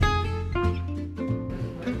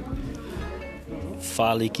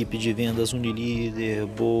Fala, equipe de vendas Unilider,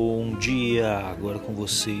 bom dia, agora com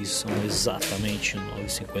vocês são exatamente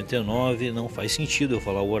 9h59, não faz sentido eu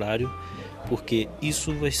falar o horário, porque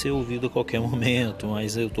isso vai ser ouvido a qualquer momento,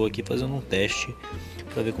 mas eu estou aqui fazendo um teste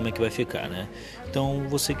para ver como é que vai ficar, né? Então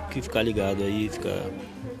você que ficar ligado aí, ficar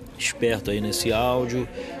esperto aí nesse áudio,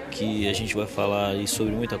 que a gente vai falar aí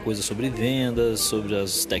sobre muita coisa sobre vendas, sobre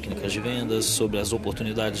as técnicas de vendas, sobre as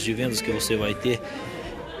oportunidades de vendas que você vai ter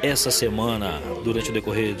essa semana, durante o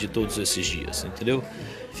decorrer de todos esses dias, entendeu?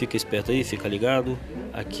 Fica esperto aí, fica ligado.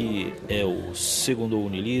 Aqui é o Segundou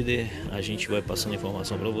Unilider. A gente vai passando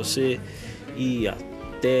informação para você e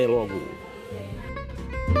até logo.